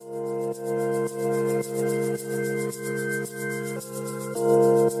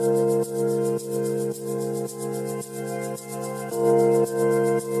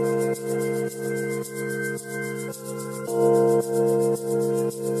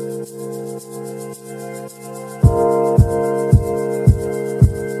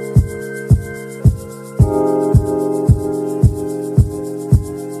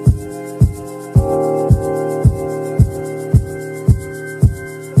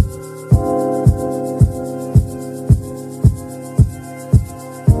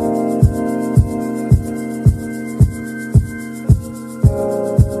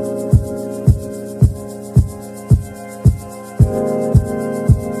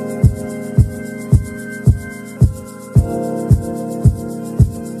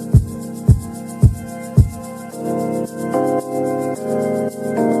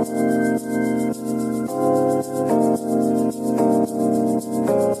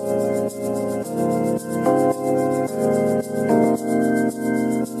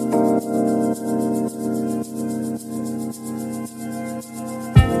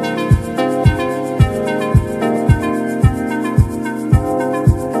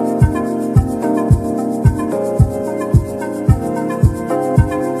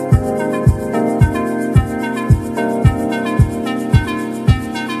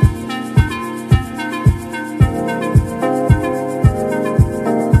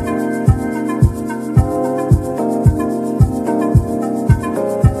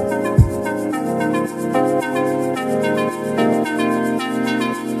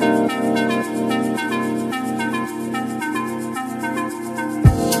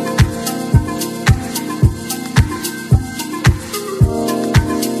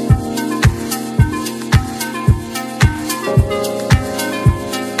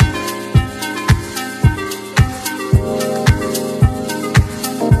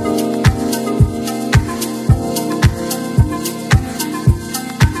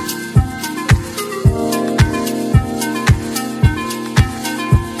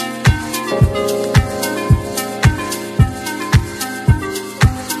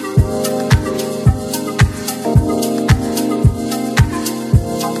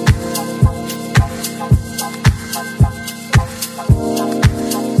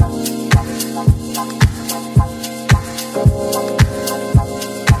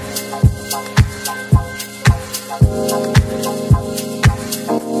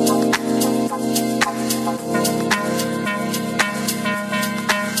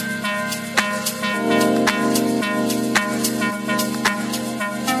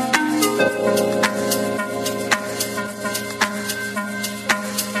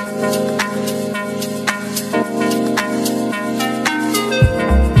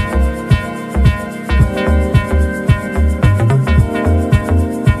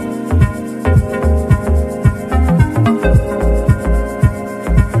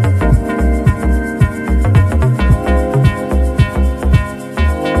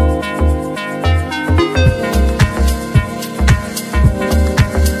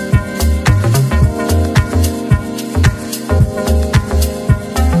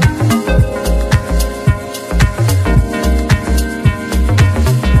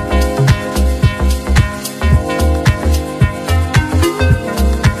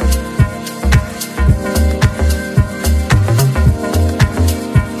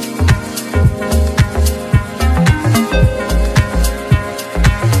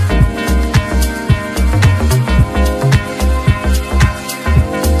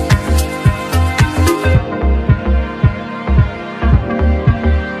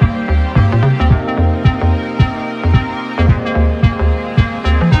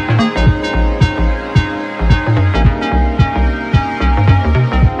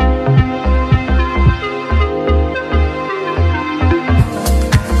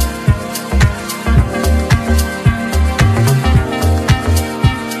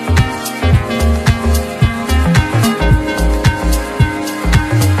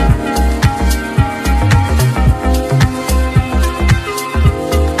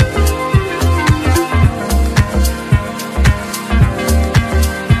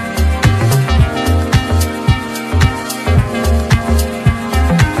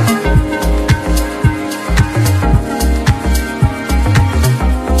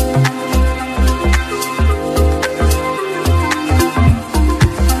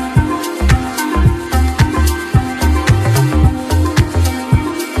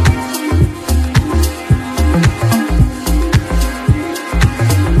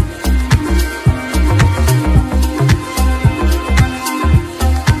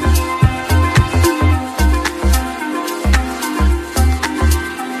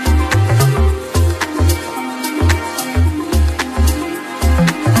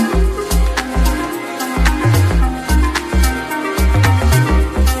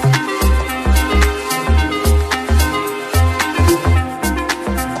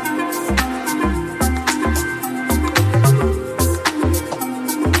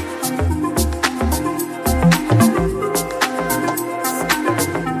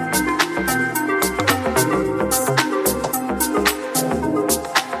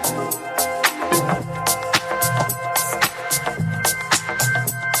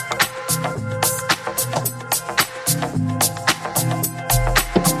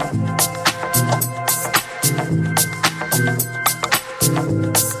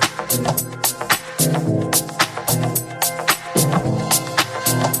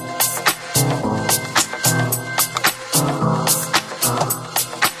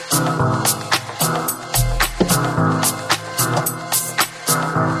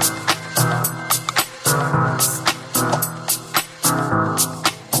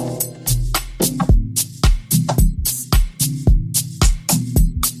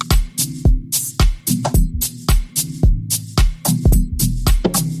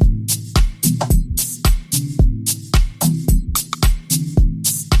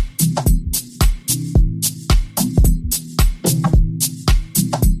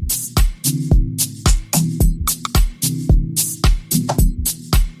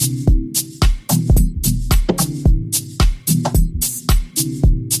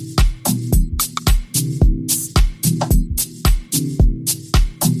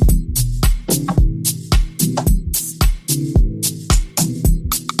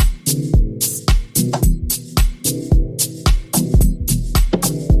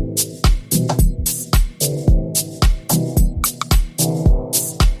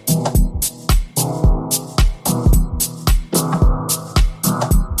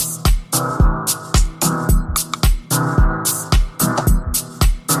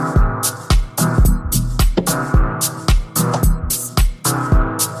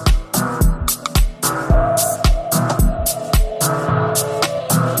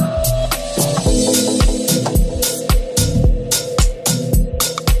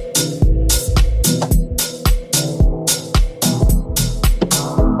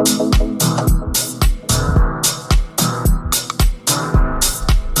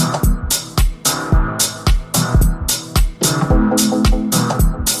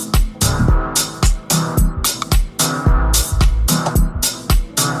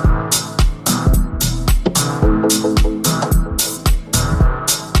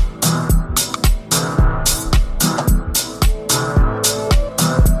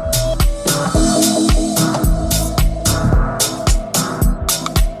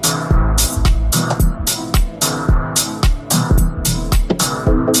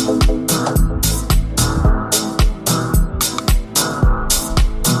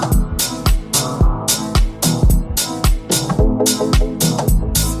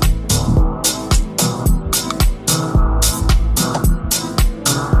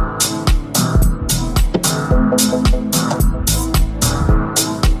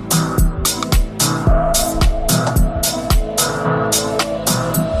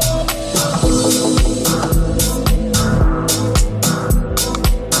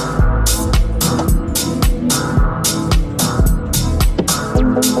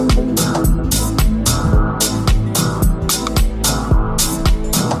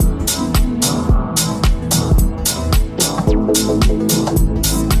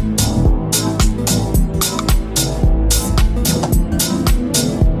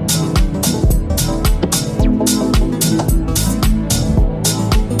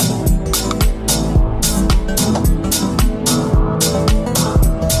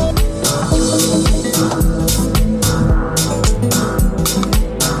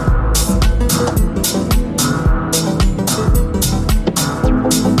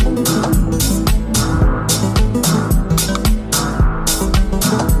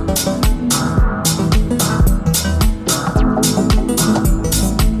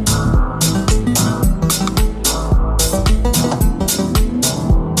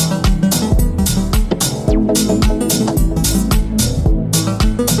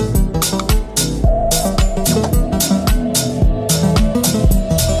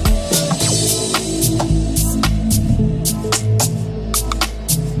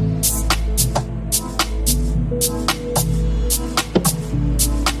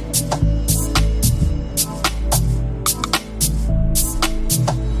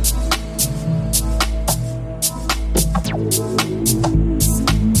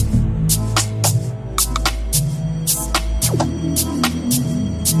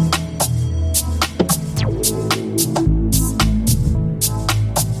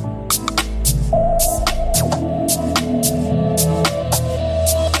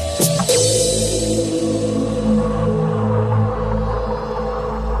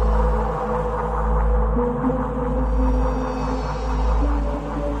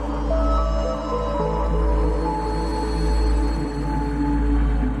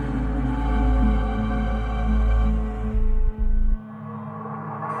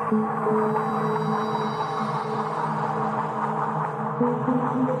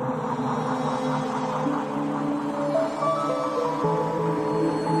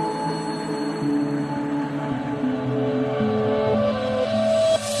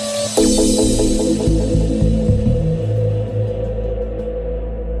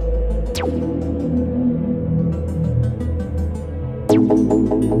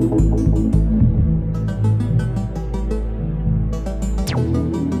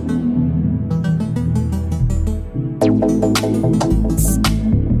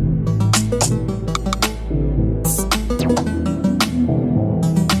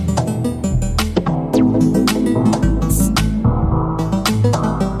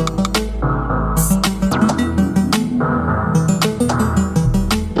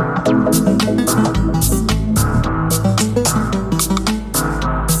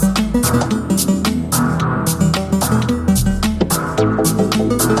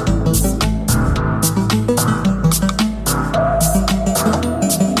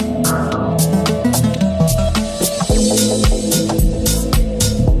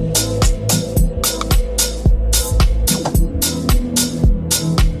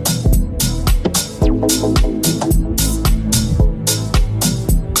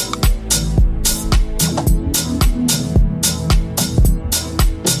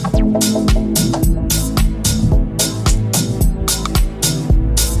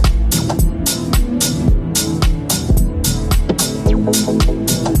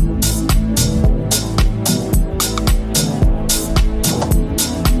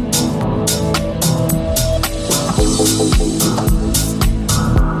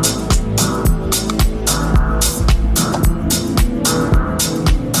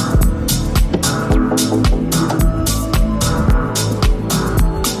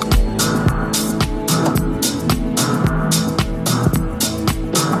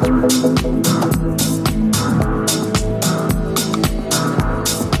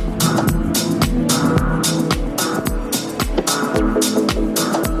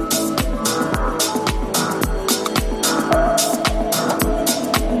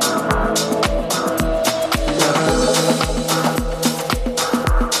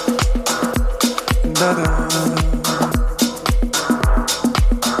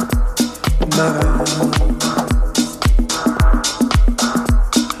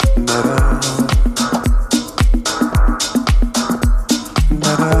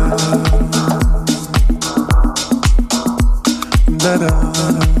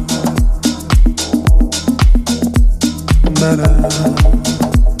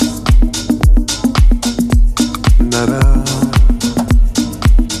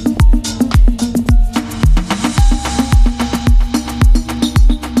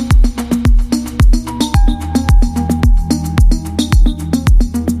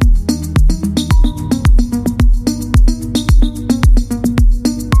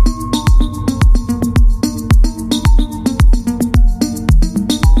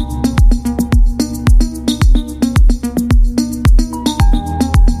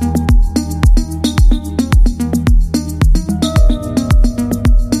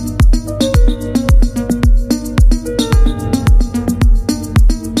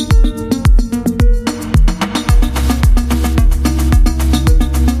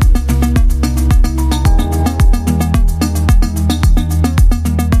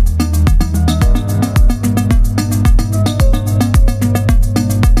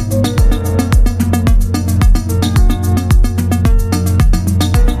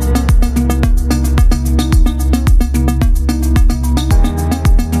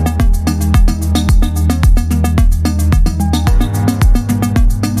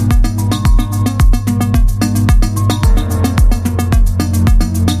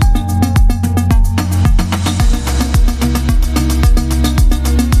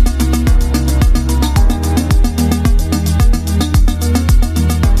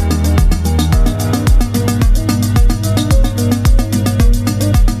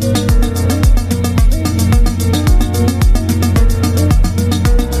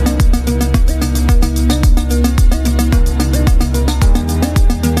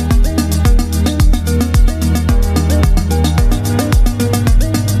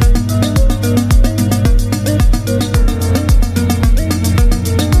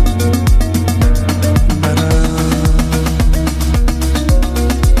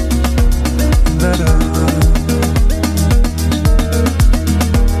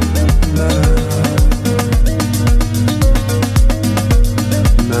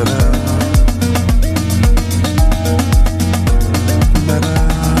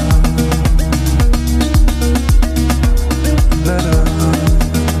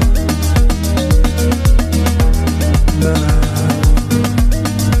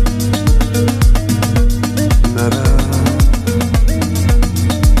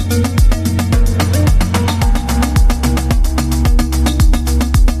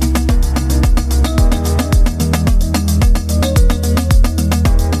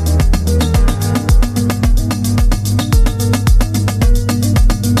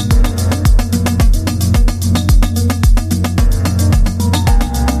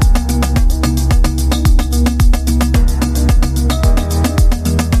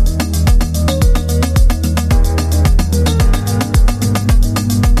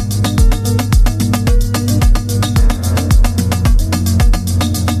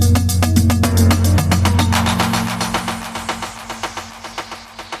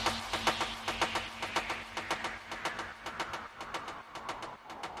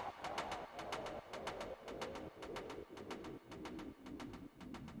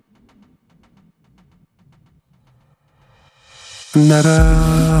Nada,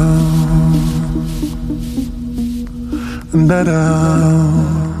 nada,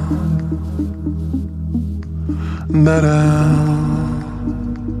 nada,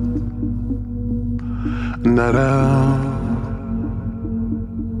 nada,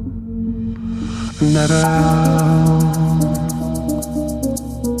 nada,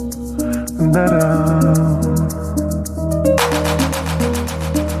 nada,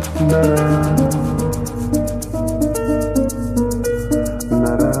 nada.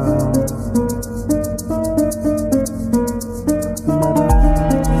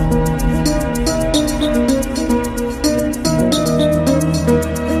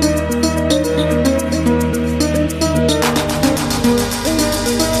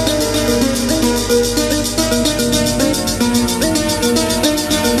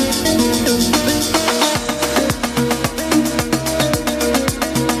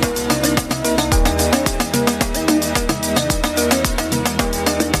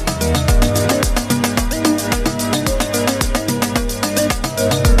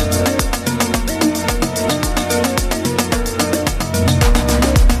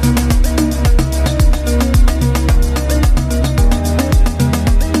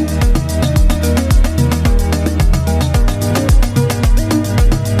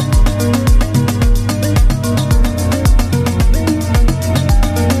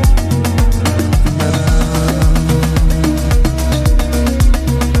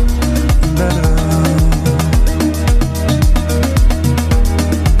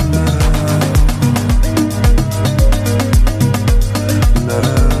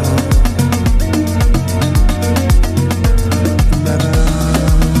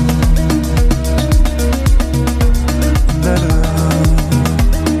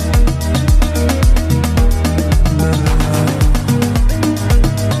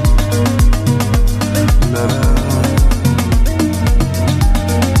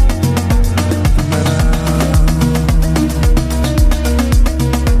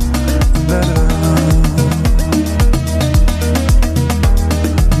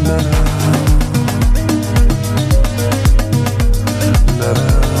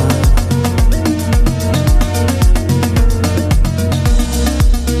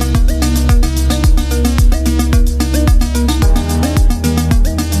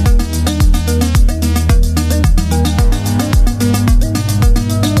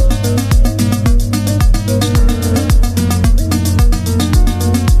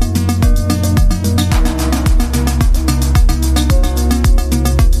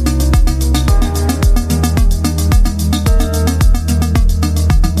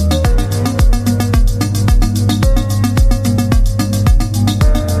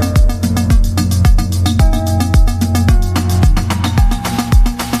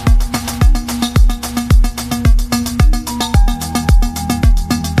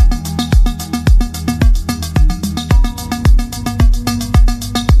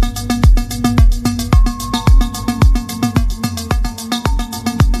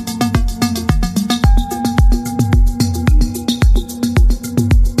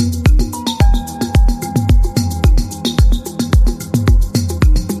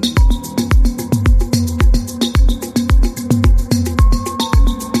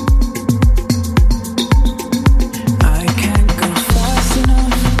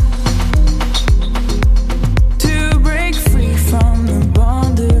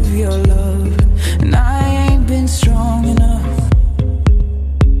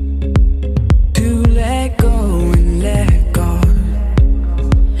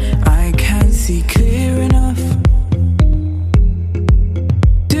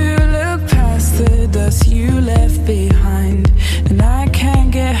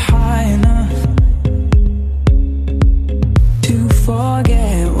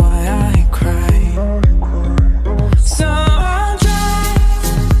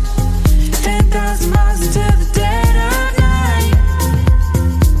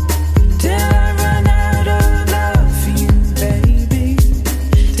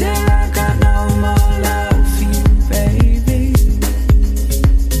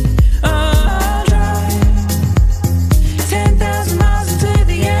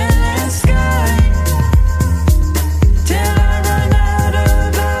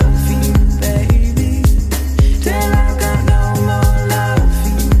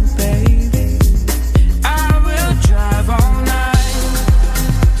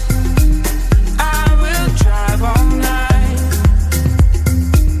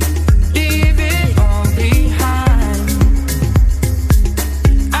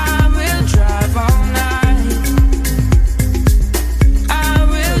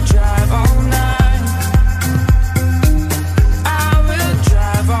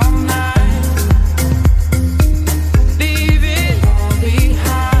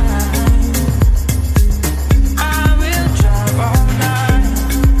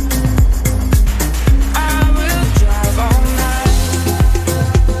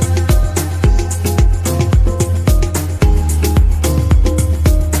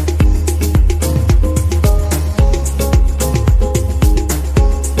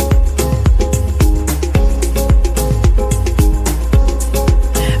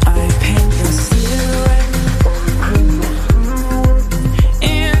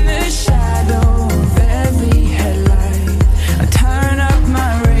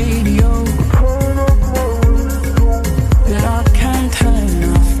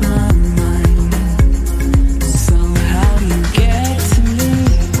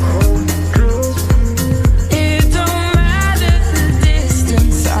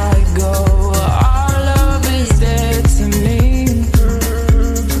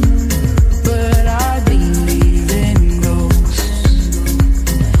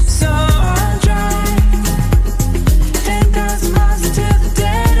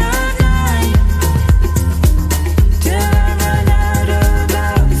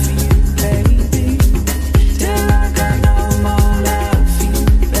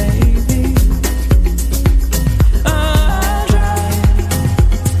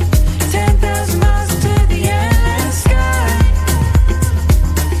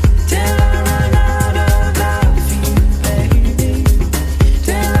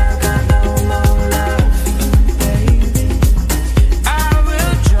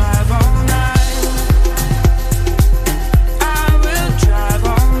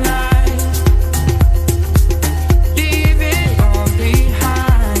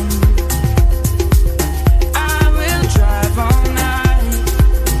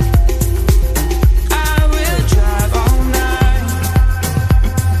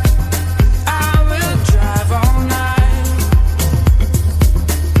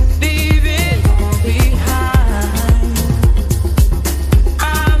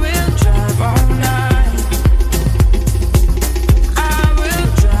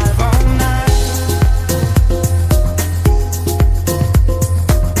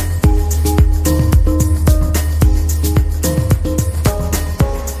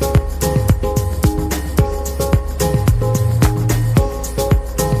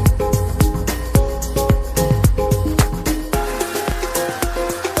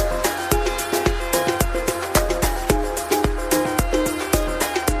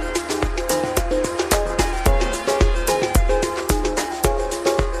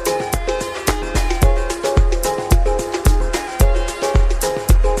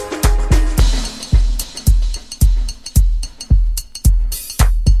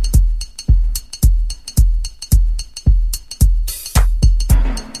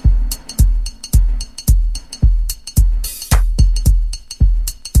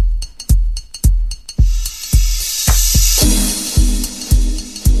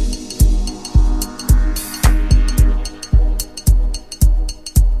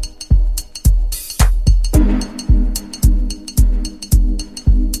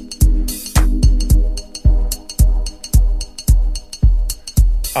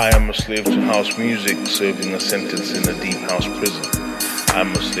 I am a slave to house music, serving a sentence in a deep house prison. I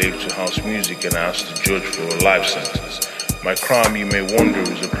am a slave to house music and asked to judge for a life sentence. My crime, you may wonder,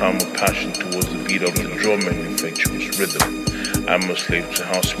 is a crime of passion towards the beat of the drum and infectious rhythm. I am a slave to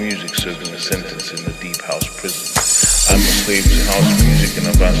house music, serving a sentence in a deep house prison. I am a slave to house music and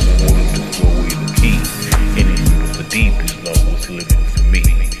I've asked the water to throw away the key. Anything but the deep is not worth living for me.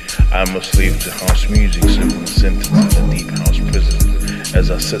 I am a slave to house music, serving a sentence in a deep house prison. As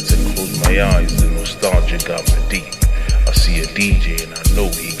I sit and close my eyes, the nostalgia got me deep. I see a DJ and I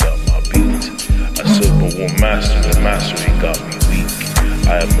know he got my beat. I serve but one master, the master he got me weak.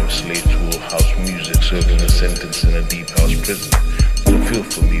 I am a slave to all house music, serving a sentence in a deep house prison. Don't feel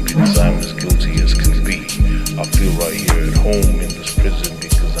for me because I'm as guilty as can be. I feel right here at home in this prison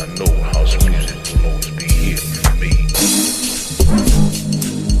because I know house music will always be here for me.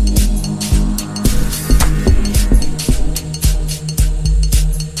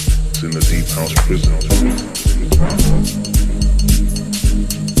 In the deep house prison.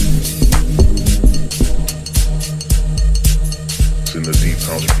 It's in the deep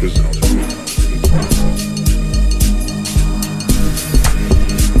house prison.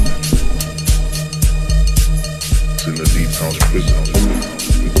 It's in the deep house prison.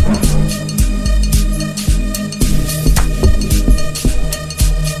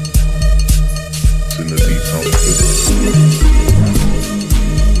 It's in the deep house prison.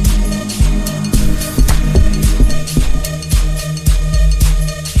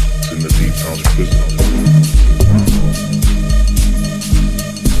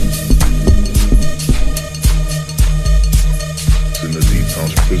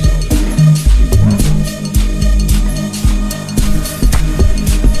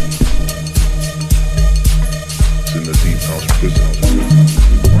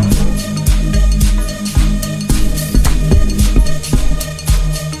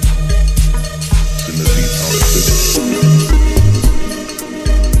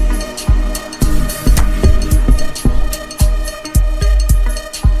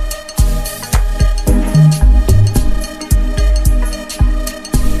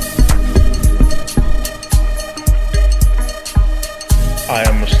 I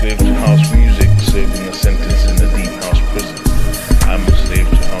am a slave to house music, serving a sentence in a deep house prison. I am a slave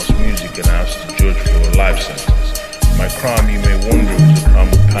to house music and asked to judge for a life sentence. My crime, you may wonder, is a crime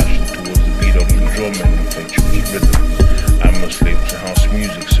of passion towards the beat of the drum and infectious rhythm. I am a slave to house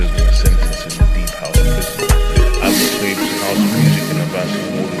music, serving a sentence in a deep house prison. I am a slave to house music and I've asked the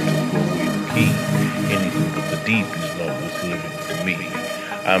water to throw away the key. Anything but the deep is not worth living for me.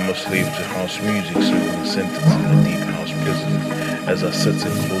 I am a slave to house music, serving a sentence in a deep house prison. As I sit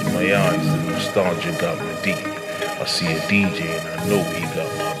and close my eyes, the nostalgia got me deep. I see a DJ and I know he got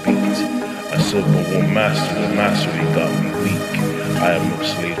my beat. I serve but one master, the master he got me weak. I am a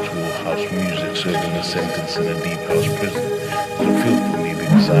slave to all house music, serving a sentence in a deep house prison. Don't feel for me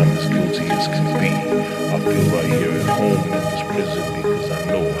because I'm as guilty as can be. I feel right here at home in this prison because I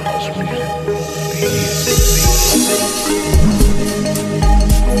know house music will always be here for me.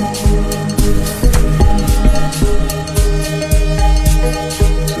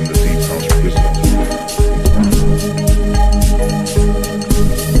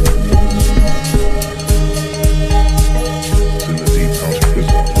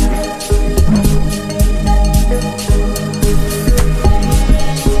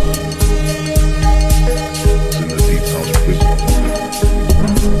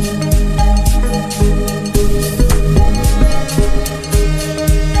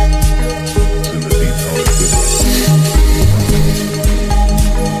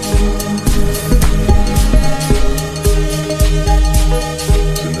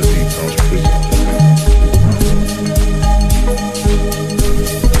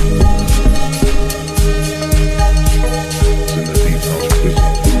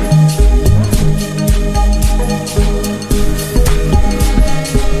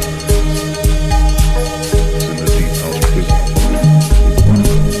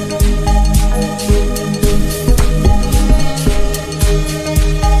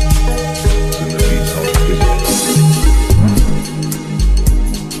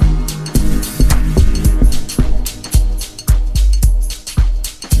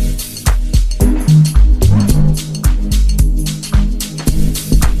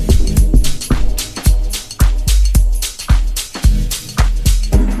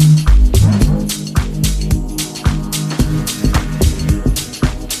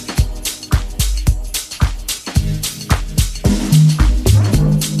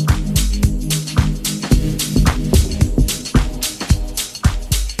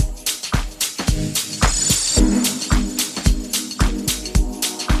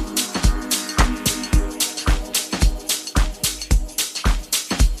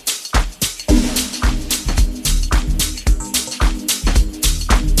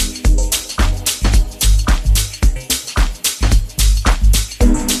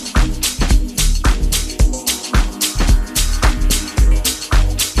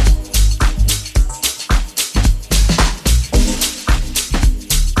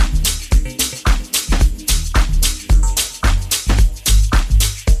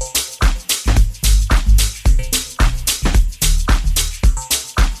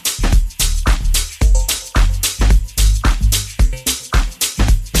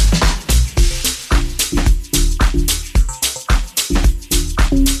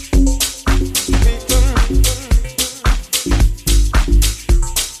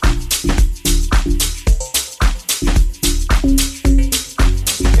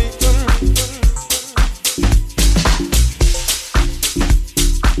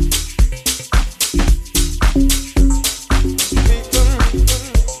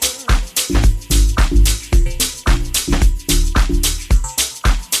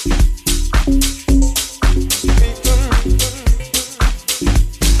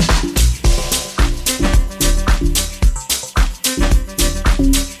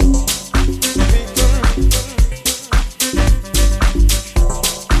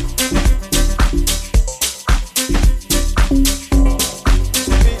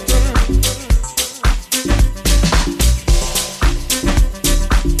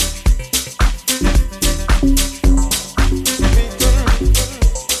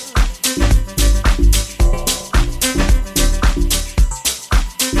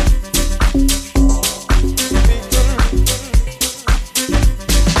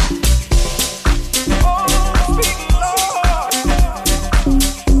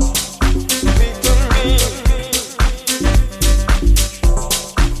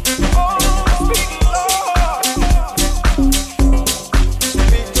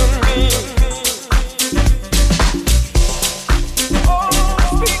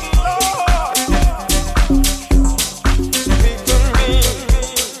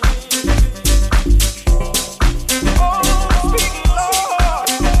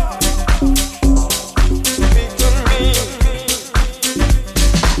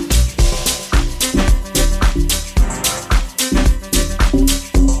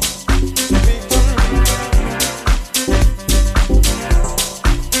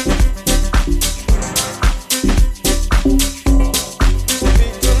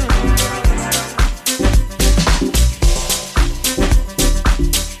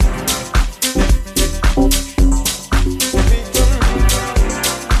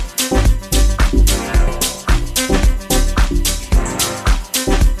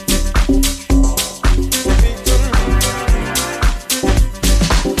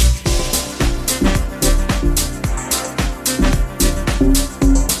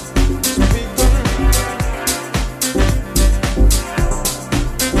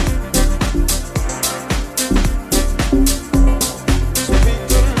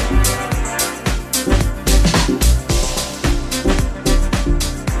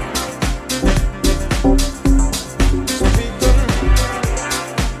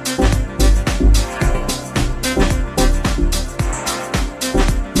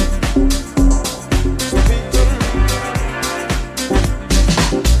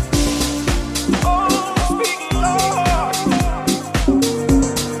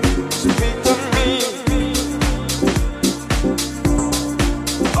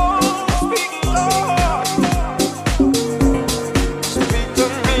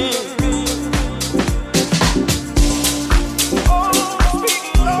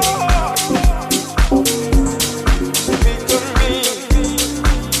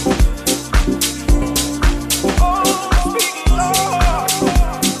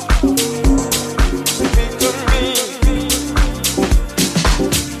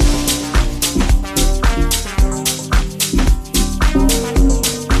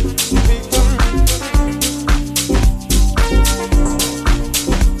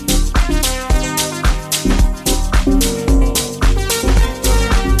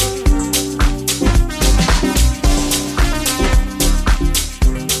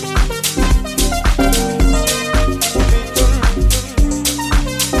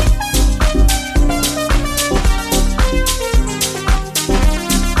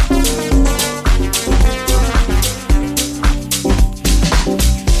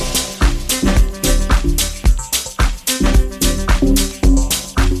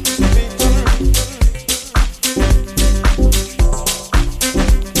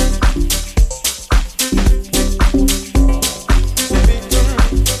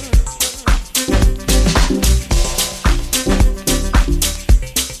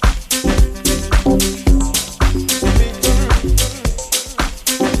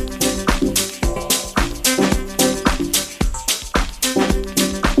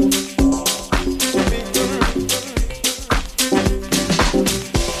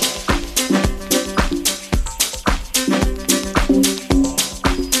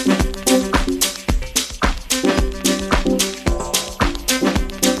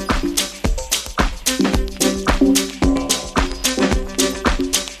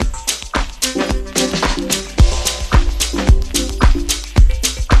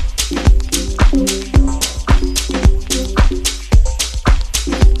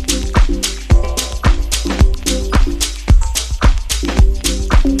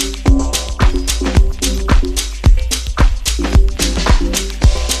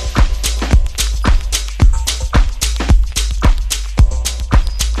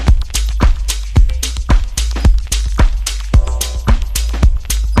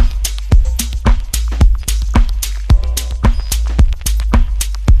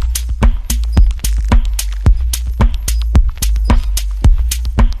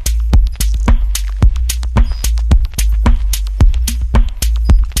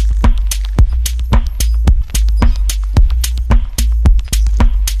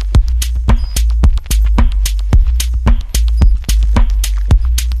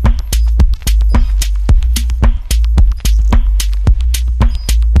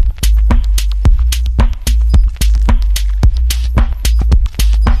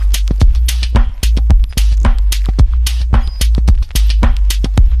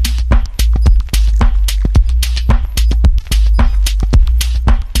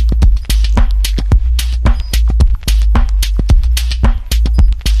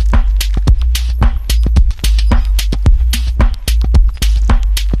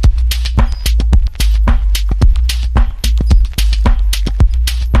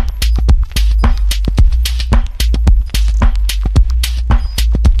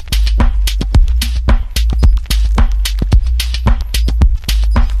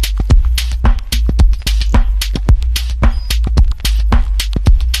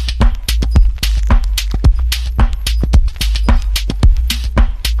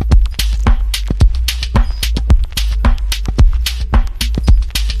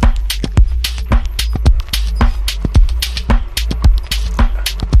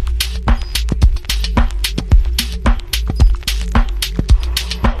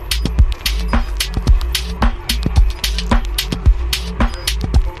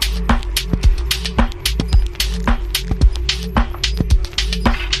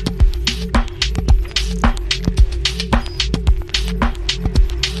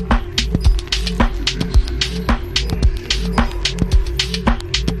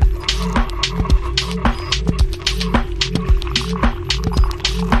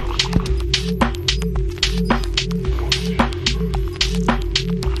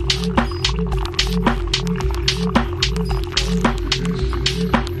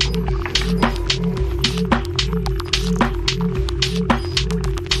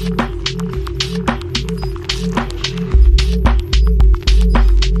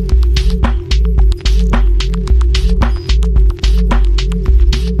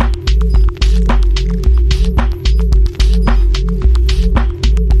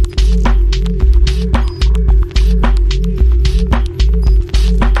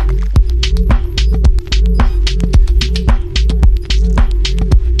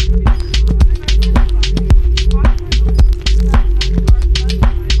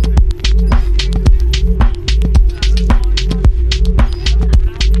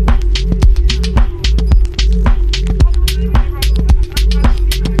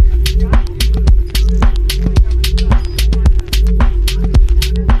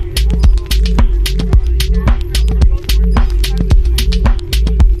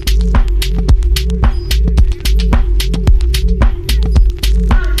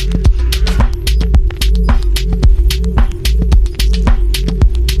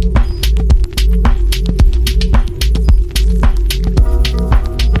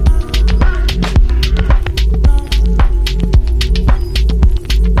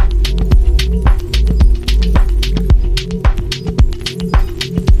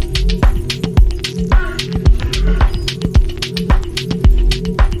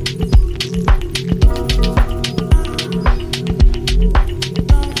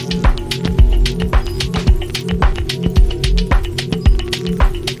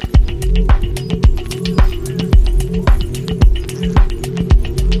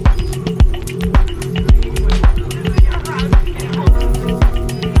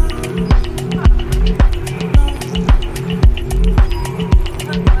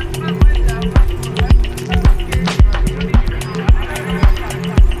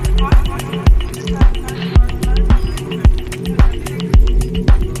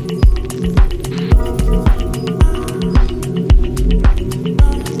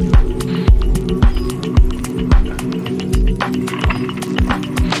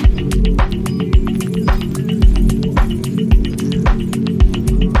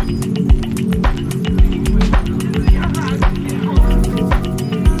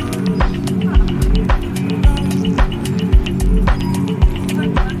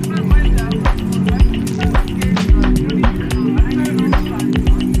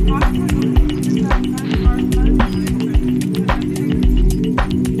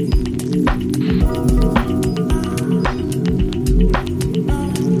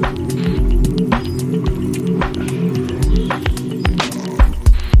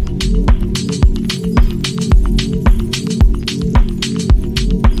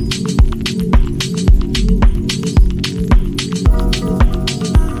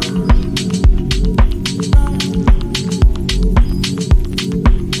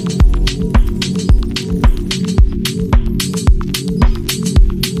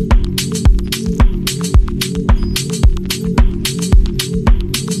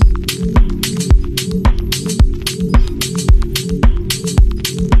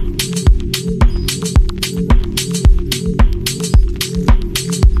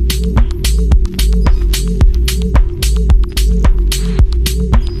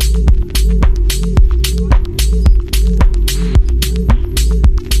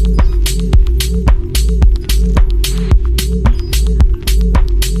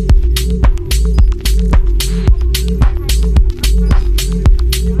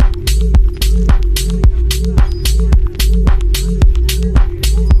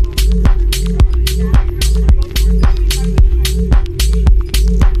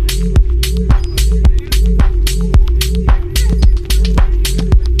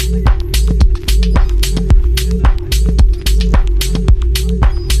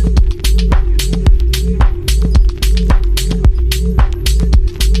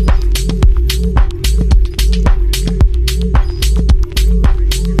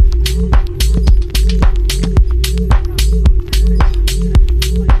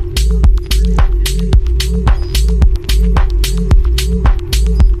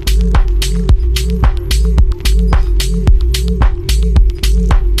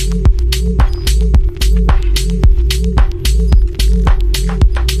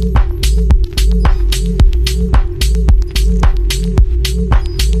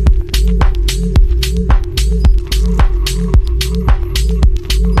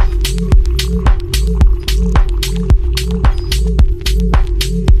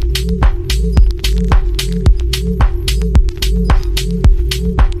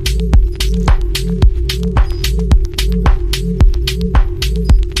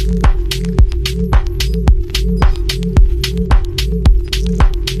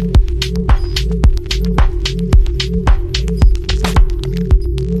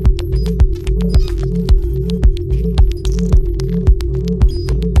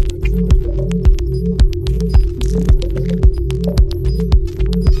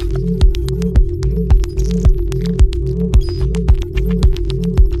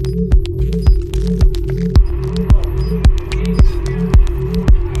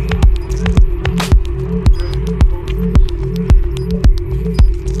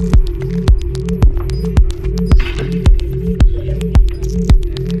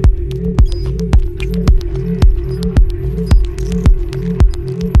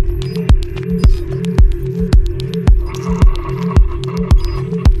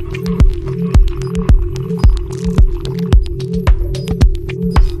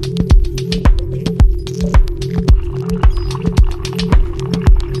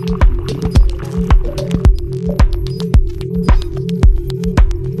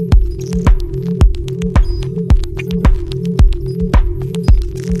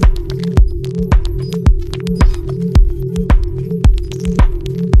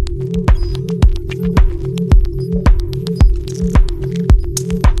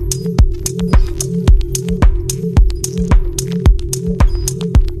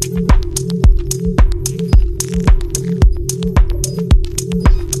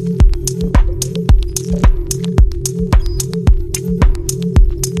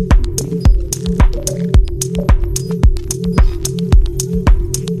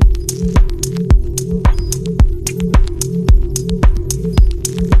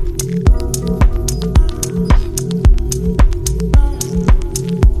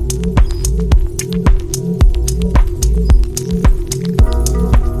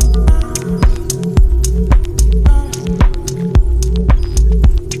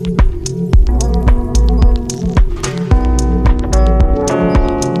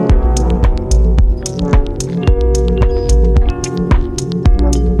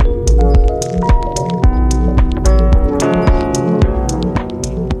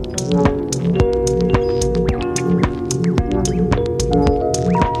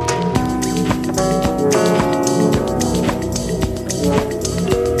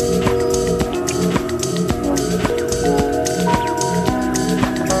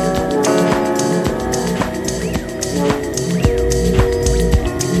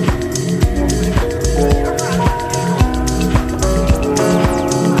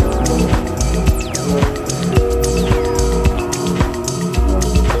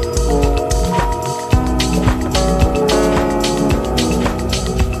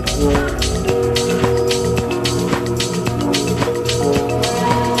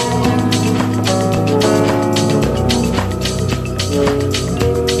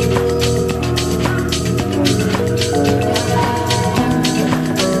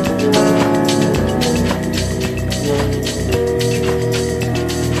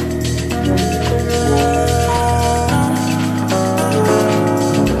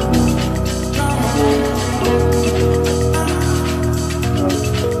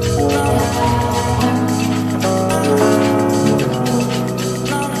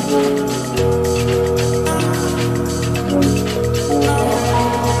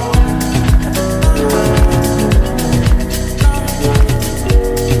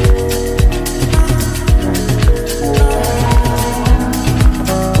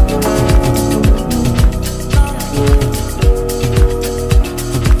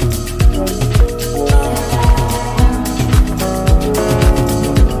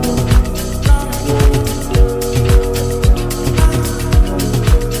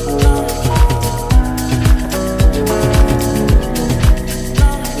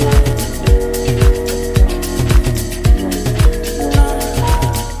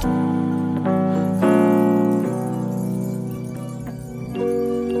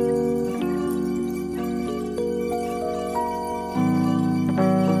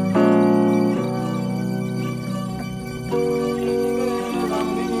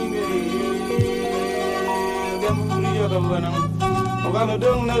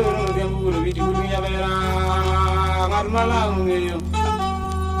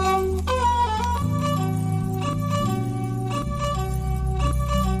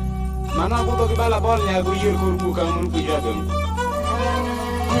 Mana aku bagi bala bolnya aku yur kurku kamu kujagam.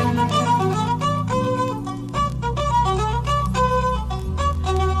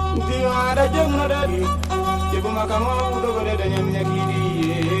 Dia ada jam nadari, ibu makamu udah berada nyamnya kiri,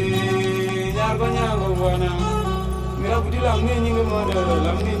 nyargonya gua mira budi lamni nyinga modal,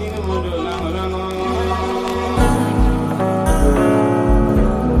 lama.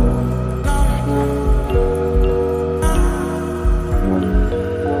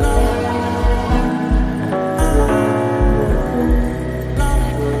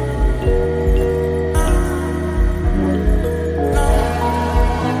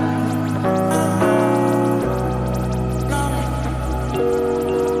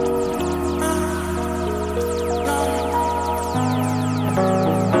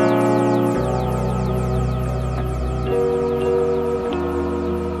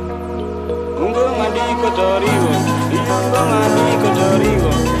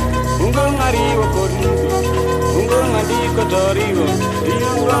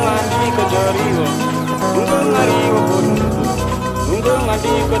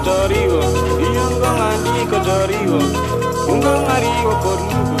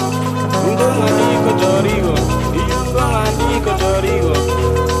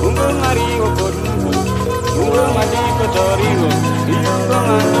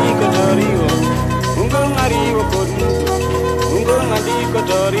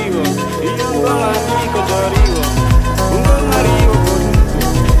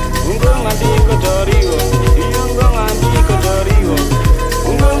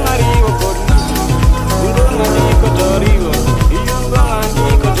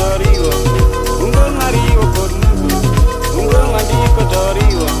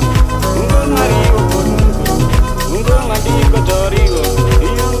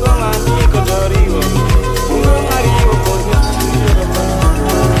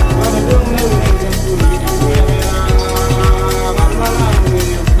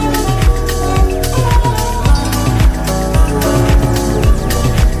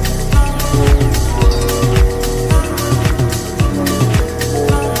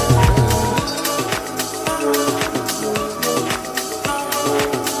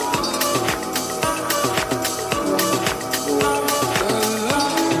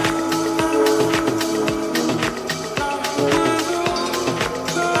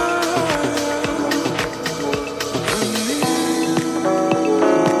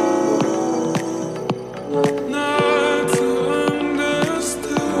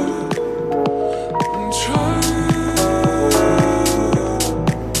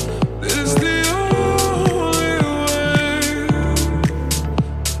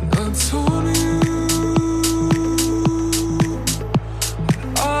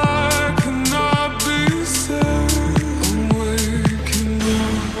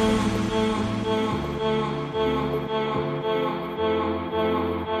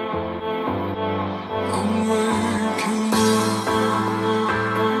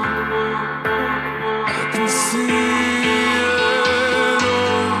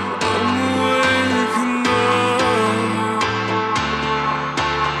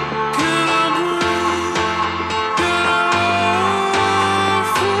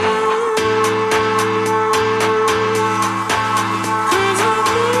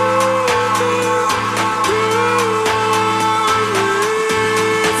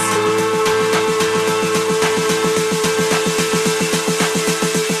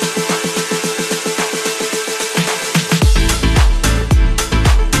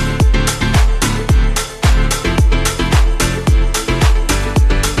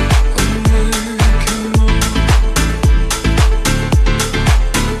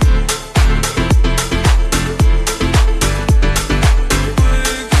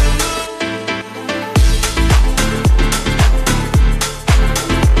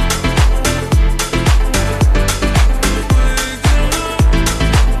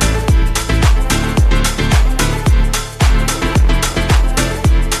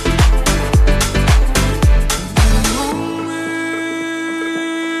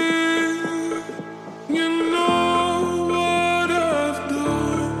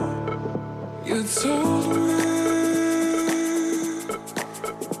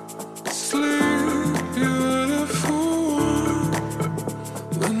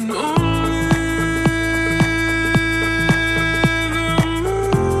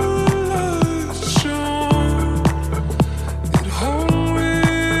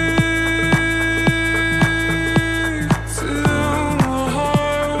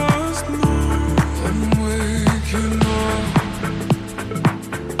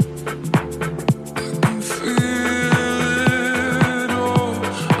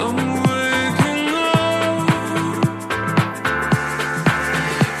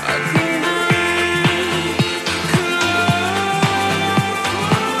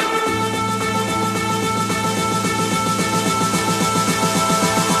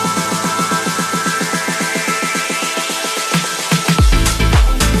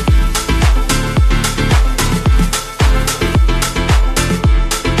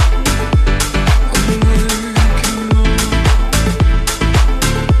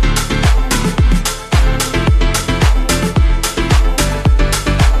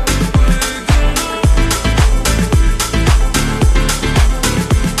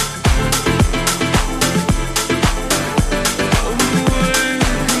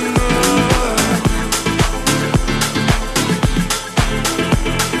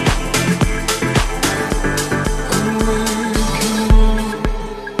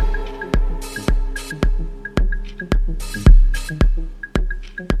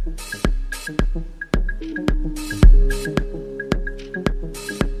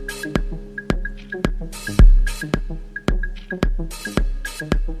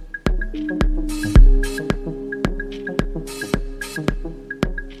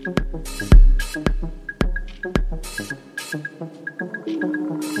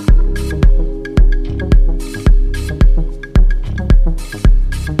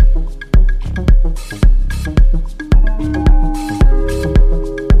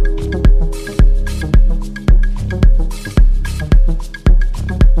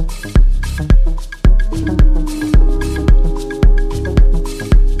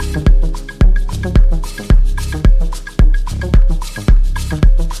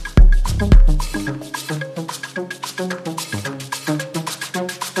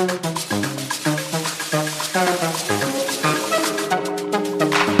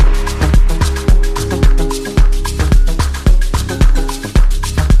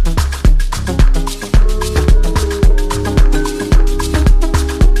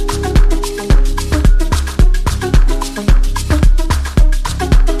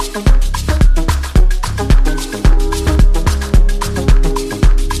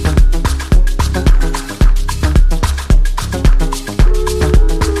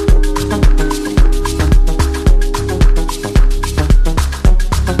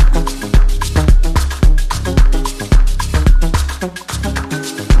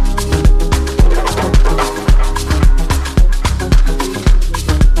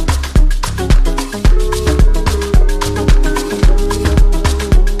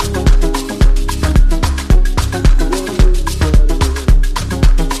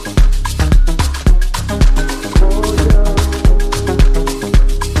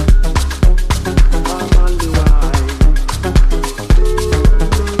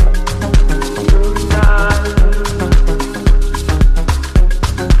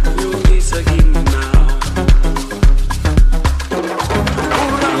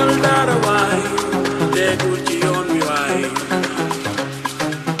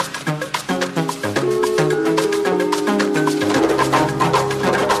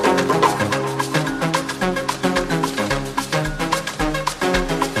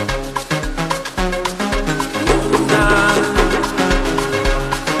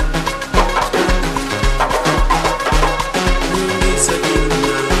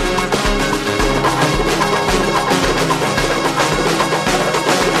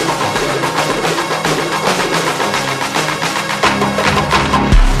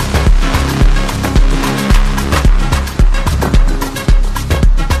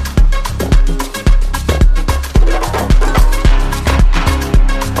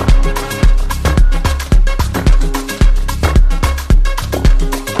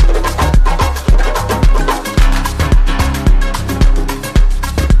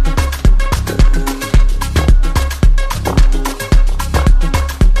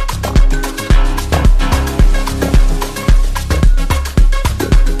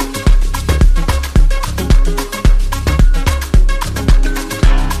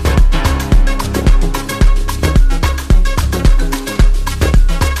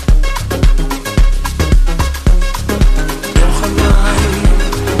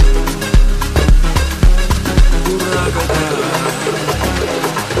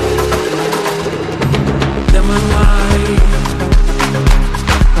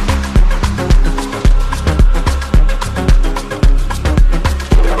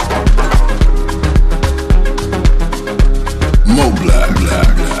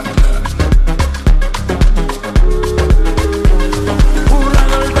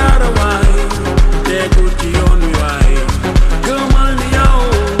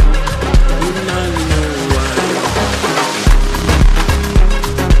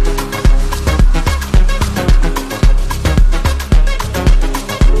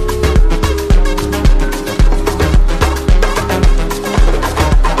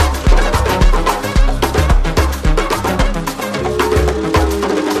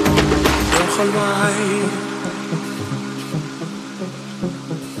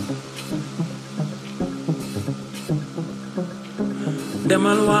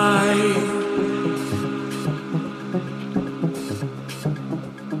 demal waay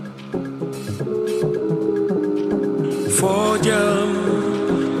foo jëm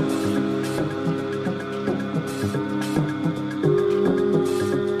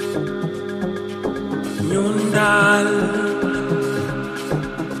ñun daal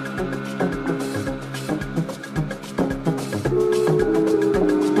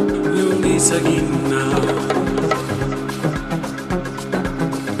ñu ngi sa ginnaaw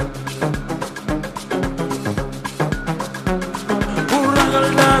pour ragal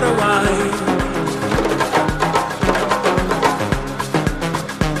dara waay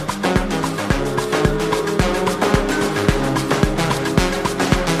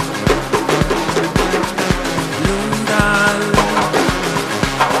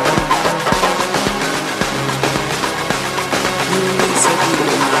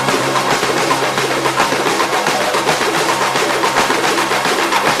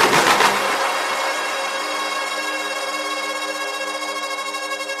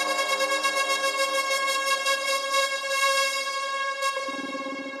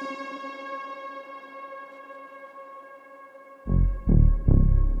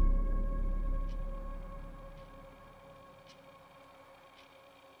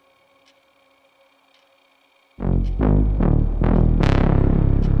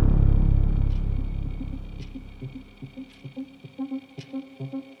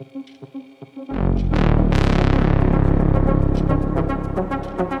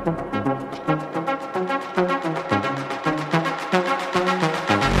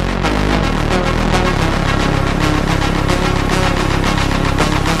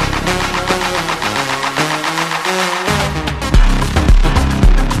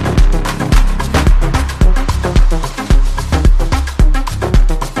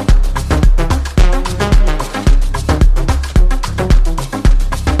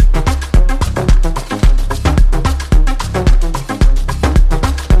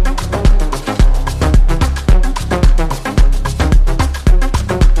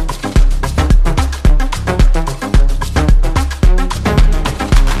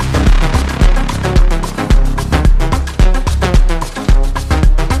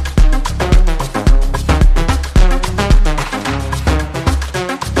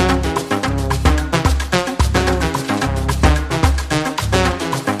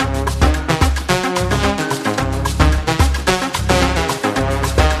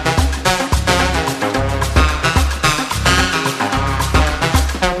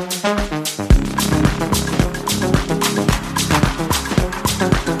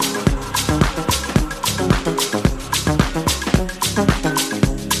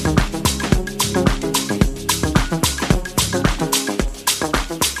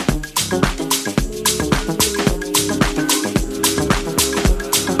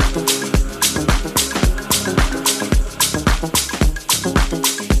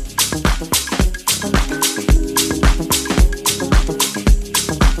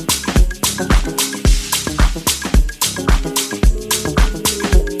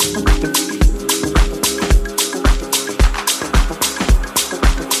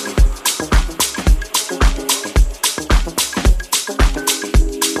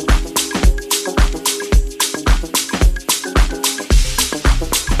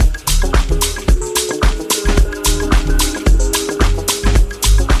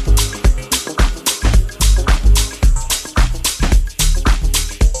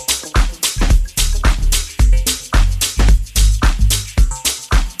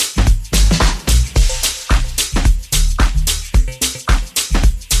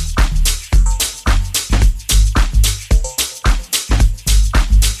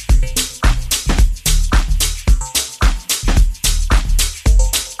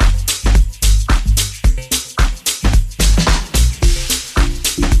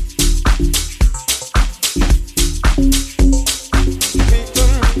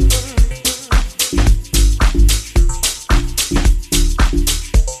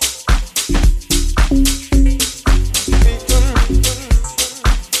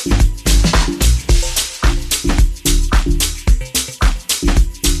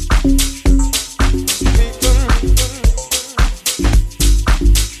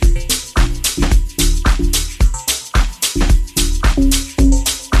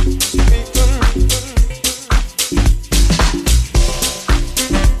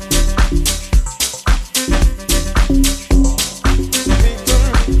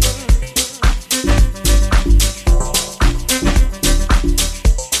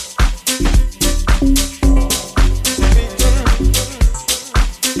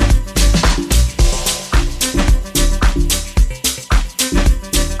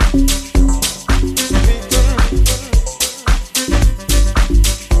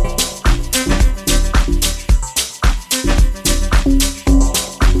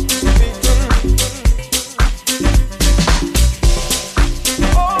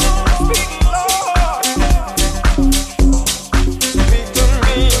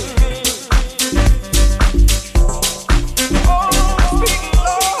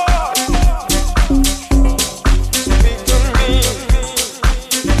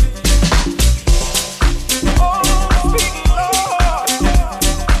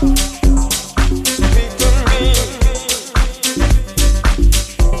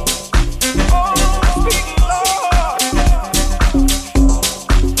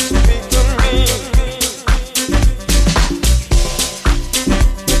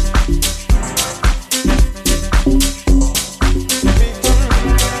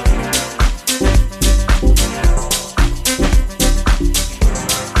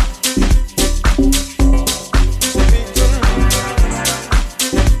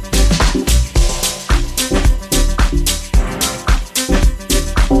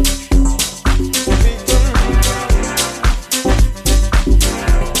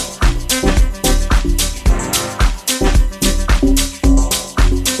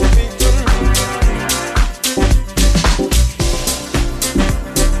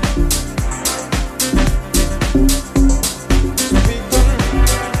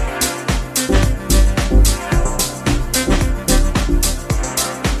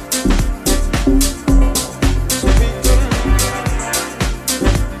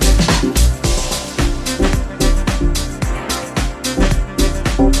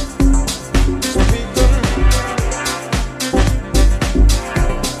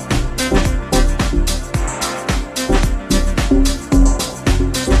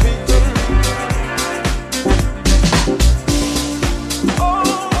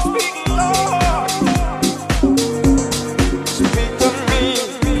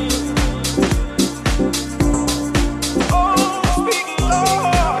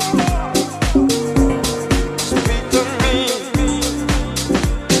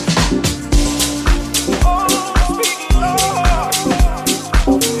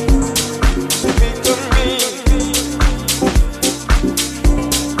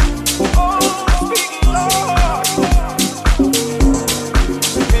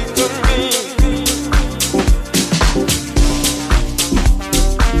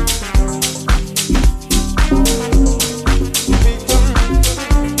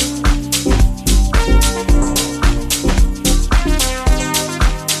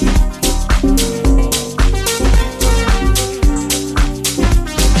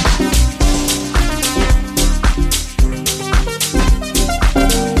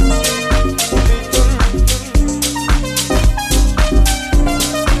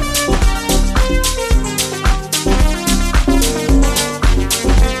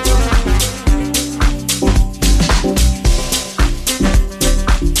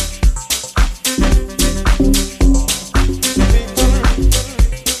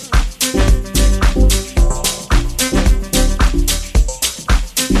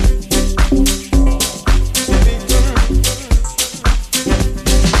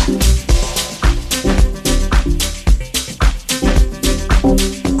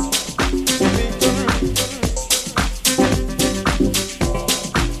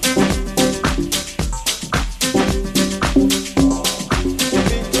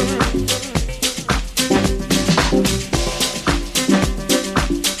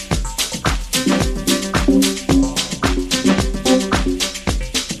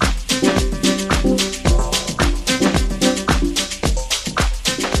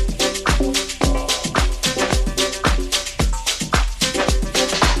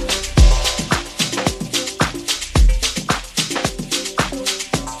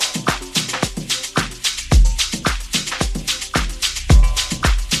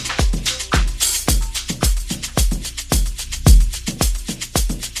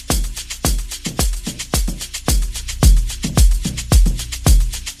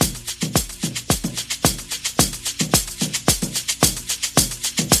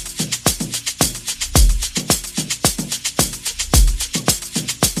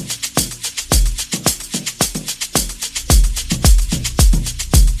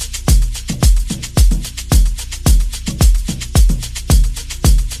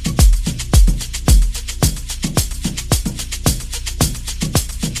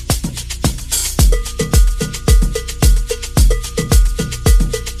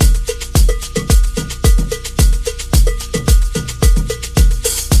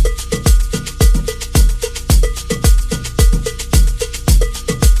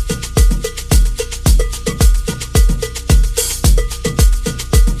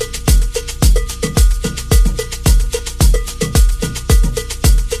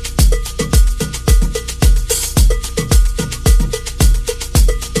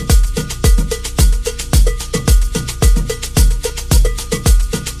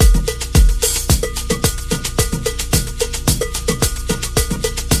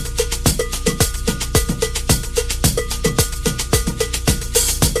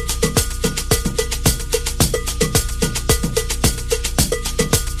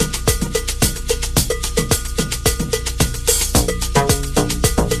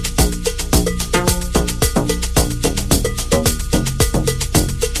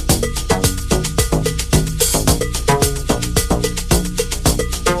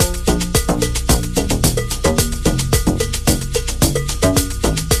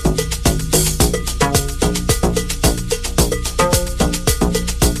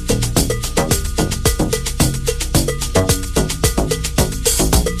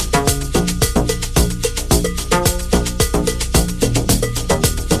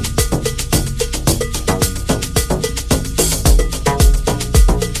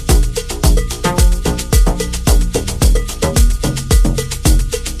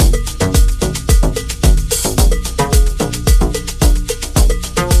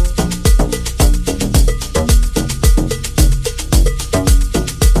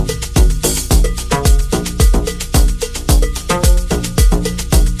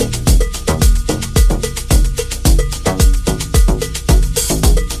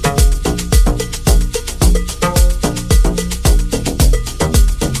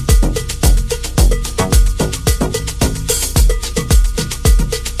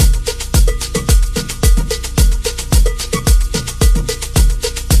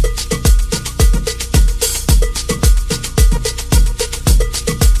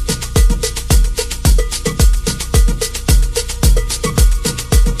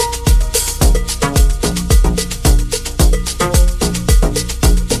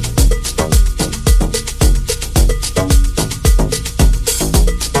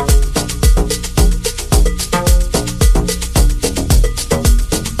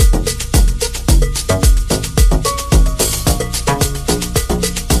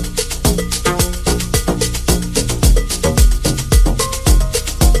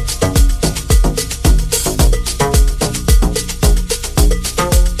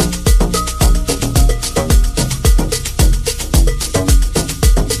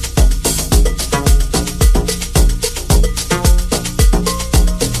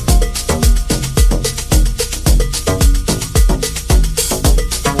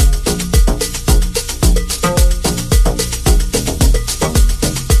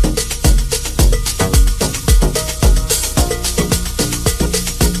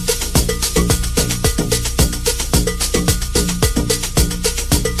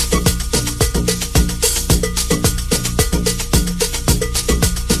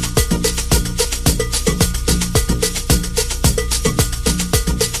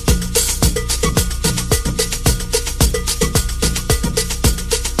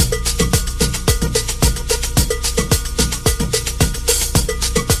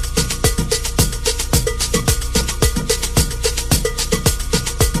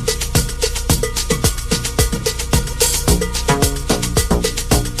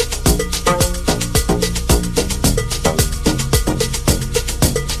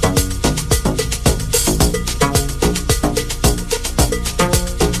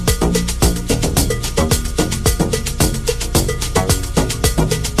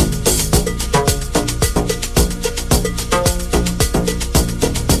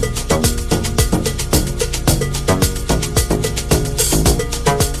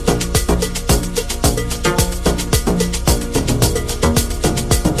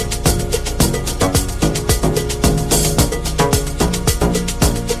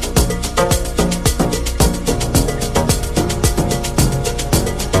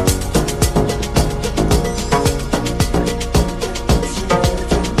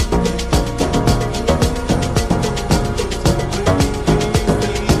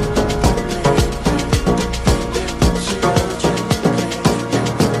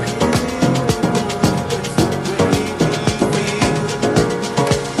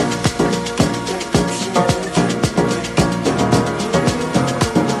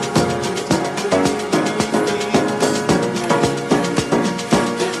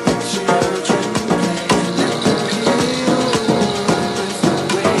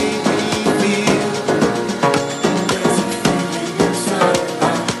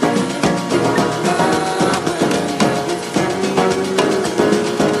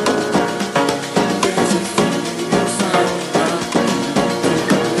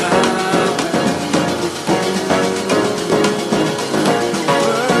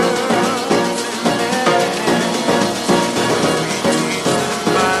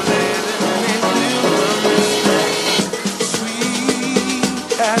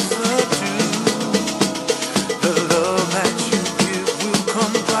as the dew. The love that you give will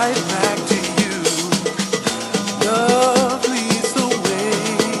come right back to you. Love leads the way,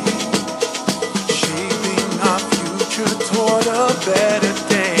 shaping our future toward a better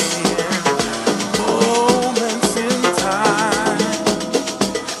day. Moments in time,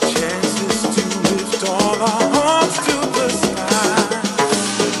 chances to lift all our hearts to the sky.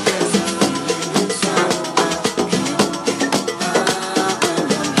 There's a feeling inside I can't deny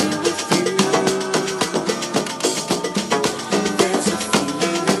when I'm here with you. There's a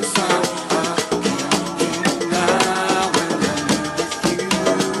feeling inside I can't deny when I'm here with you.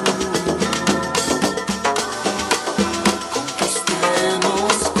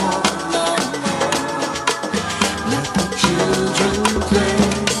 Conquistemos con amor. Let the children play.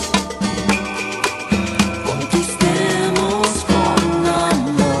 Conquistemos con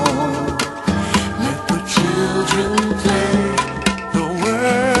amor. Let the children play. The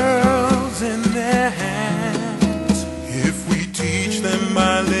world's in their hands. If we teach them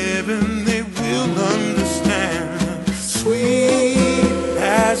by living, they will understand. Sweet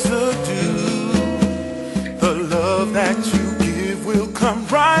as the dew, the love that you give will come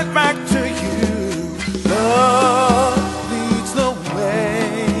right back to you. Love leads the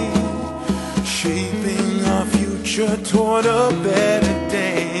way, shaping our future toward a better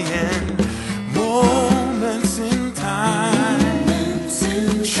day. And moments in time,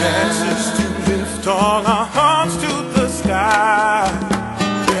 chances to lift all our hearts to the sky.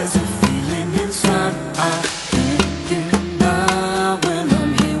 There's a feeling inside I can't deny when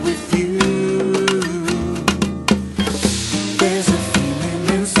I'm here with you. There's a feeling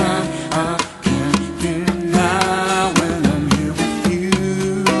inside I can't deny when I'm here with you.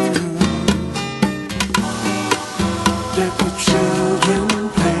 Let the children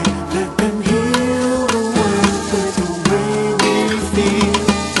play, let them heal the world with the way we feel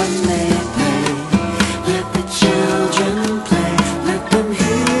when they play. Let the children play, let them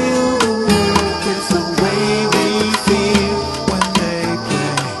heal the world with the way we feel when they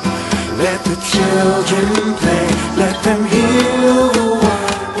play. Let the children play, let them heal the world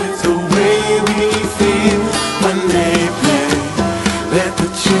with the way we feel when they play. Let the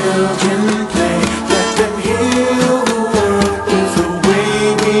children play, let them heal the world with the way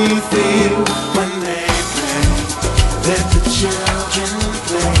we feel when they play. Let the children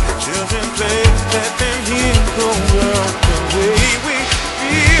play, let them heal the world the way we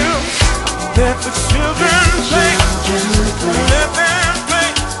feel. Let the children play, let them play,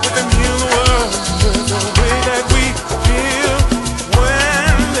 let them heal the world with the way that we feel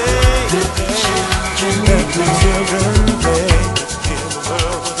when they play. Let the children play, heal the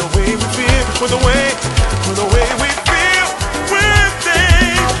world with the way we feel, with the way we feel when they play.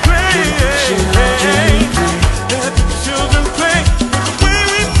 Let the children play with the way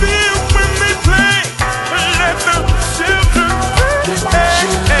we feel when they play. Let the children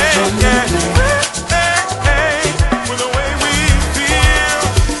play, with the way we feel.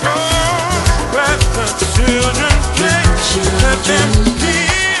 Oh, let the children play. Let them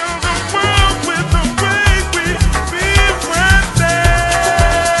heal the world with the way we feel when they.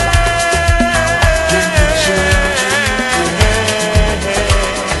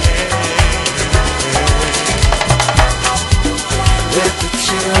 Let the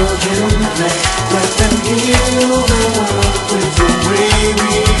children play, let them heal the world with the way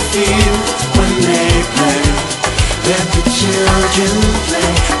we feel when they play. Let the children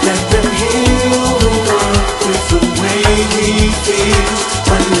play, let them heal the world with the way we feel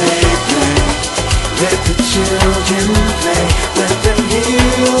when they play. Let the children play, let them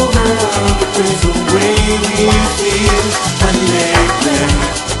heal the world with the way we feel when they play.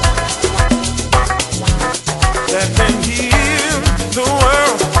 Let them heal the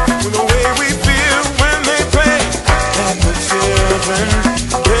world with the way we feel when they play. Let the children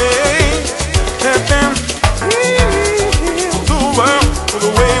play. Let them heal the world with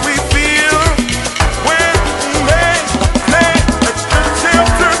the way we feel when they play. Let the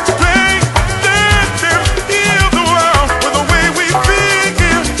children play. Let them heal the world with the way we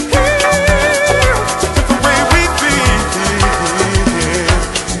feel. With the way we feel.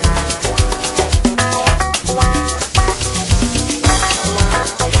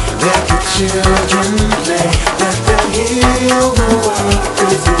 Let the children play, let them heal the world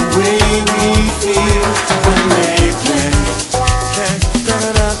with the way we feel when they play.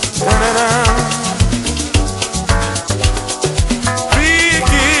 Da-da-da, da-da-da.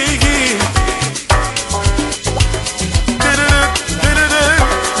 Da-da-da, da-da-da.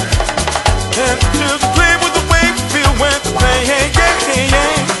 Let the children play with the way we feel when they play. Hey, yeah, hey, yeah.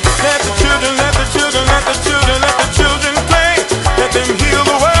 Let the children play. Let them heal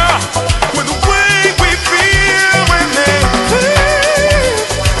the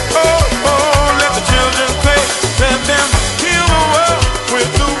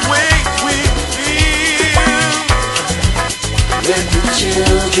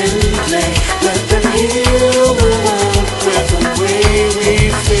children play. Let them heal the world with the way we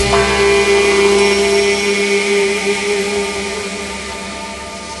feel.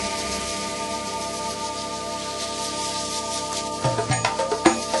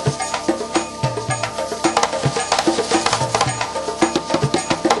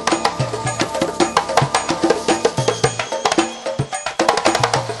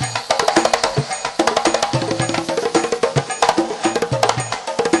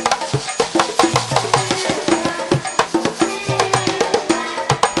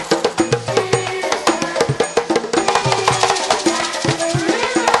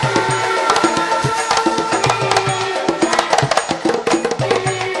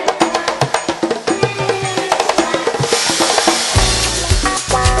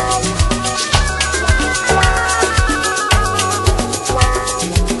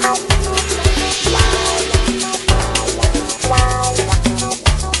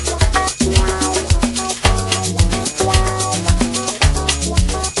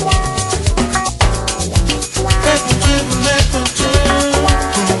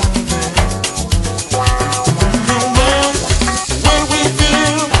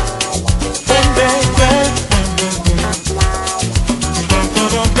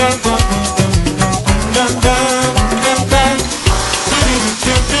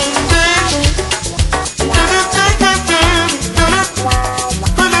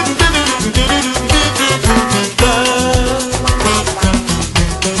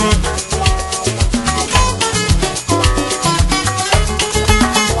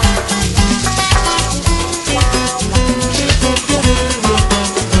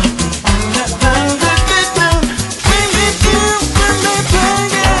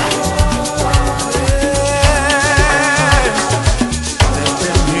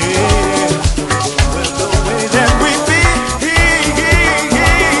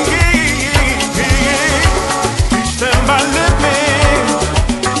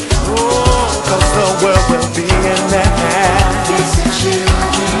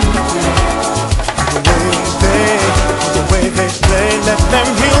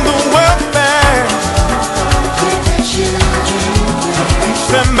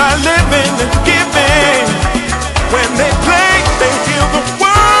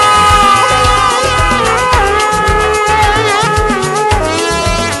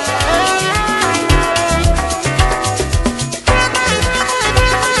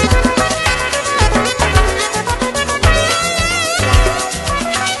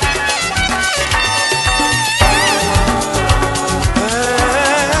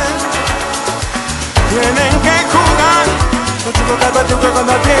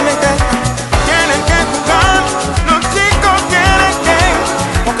 Cuando tienen